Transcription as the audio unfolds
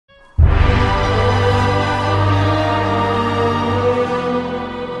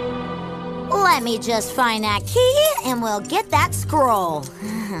me just find that key and we'll get that scroll.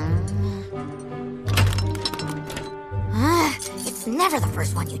 It's never the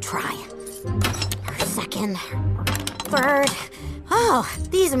first one you try. Or second, or third. Oh,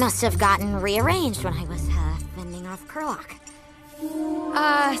 these must have gotten rearranged when I was fending off Kurlock.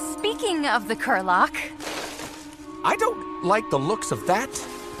 Speaking of the Kurlock... I don't like the looks of that.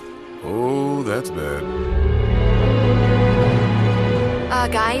 Oh, that's bad.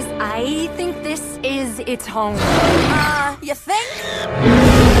 Guys, I think this is its home. You think?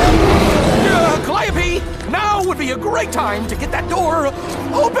 Calliope, now would be a great time to get that door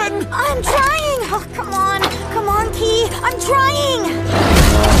open! I'm trying! Oh, come on, Key, I'm trying!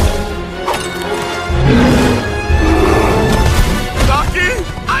 Ducky,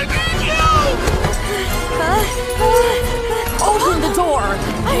 I need you! Open the door!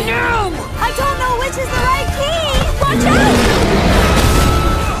 No! I don't know which is the right key! Watch out!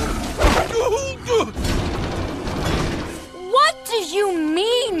 What do you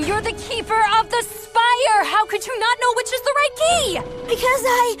mean? You're the keeper of the Spire! How could you not know which is the right key? Because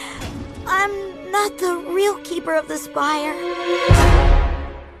I'm not the real keeper of the Spire.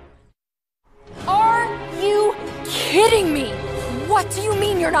 Are you kidding me? What do you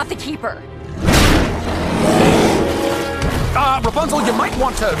mean you're not the keeper? Rapunzel, you might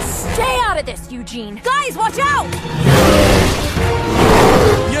want to... Stay out of this, Eugene! Guys, watch out!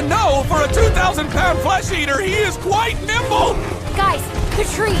 You know, for a 2,000-pound flesh eater, he is quite nimble! Guys, the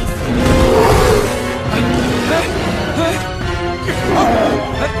trees!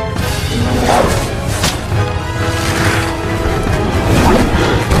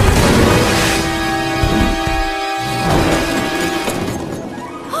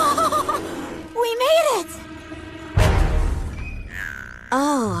 We made it!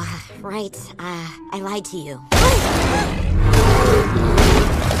 Oh, right. I lied to you.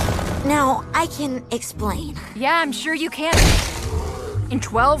 Now, I can explain. Yeah, I'm sure you can. In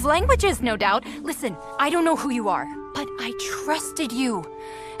 12 languages, no doubt. Listen, I don't know who you are, but I trusted you.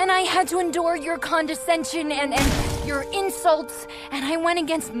 And I had to endure your condescension and your insults, and I went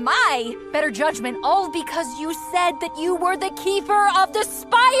against my better judgment, all because you said that you were the keeper of the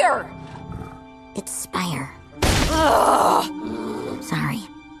Spire! It's Spire. Ugh. Sorry.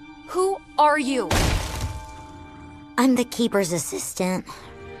 Who are you? I'm the keeper's assistant.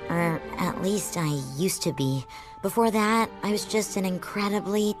 Or at least I used to be. Before that, I was just an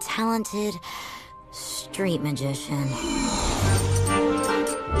incredibly talented street magician.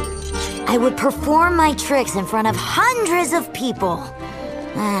 I would perform my tricks in front of hundreds of people.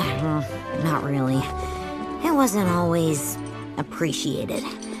 Not really. It wasn't always appreciated.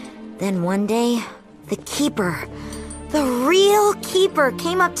 Then one day, the keeper, the real keeper,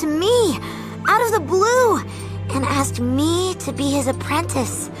 came up to me out of the blue and asked me to be his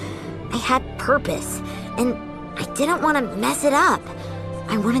apprentice. I had purpose, and I didn't want to mess it up.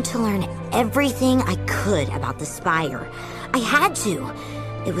 I wanted to learn everything I could about the Spire. I had to.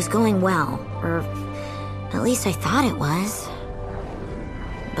 It was going well, or at least I thought it was.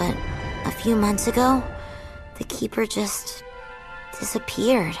 But a few months ago, the keeper just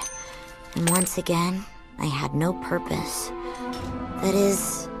disappeared. And once again, I had no purpose. That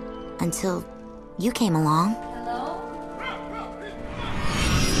is, until you came along.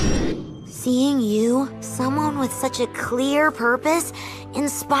 Seeing you, someone with such a clear purpose,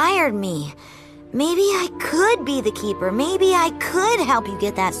 inspired me. Maybe I could be the keeper. Maybe I could help you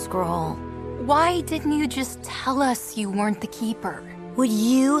get that scroll. Why didn't you just tell us you weren't the keeper? Would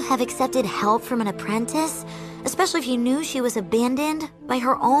you have accepted help from an apprentice? Especially if you knew she was abandoned by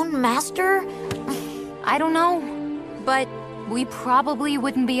her own master? I don't know, but we probably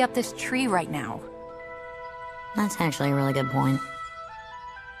wouldn't be up this tree right now. That's actually a really good point.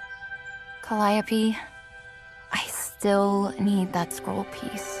 Calliope, I still need that scroll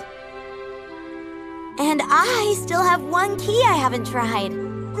piece. And I still have one key I haven't tried.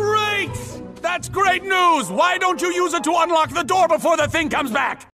 Great! That's great news! Why don't you use it to unlock the door before the thing comes back?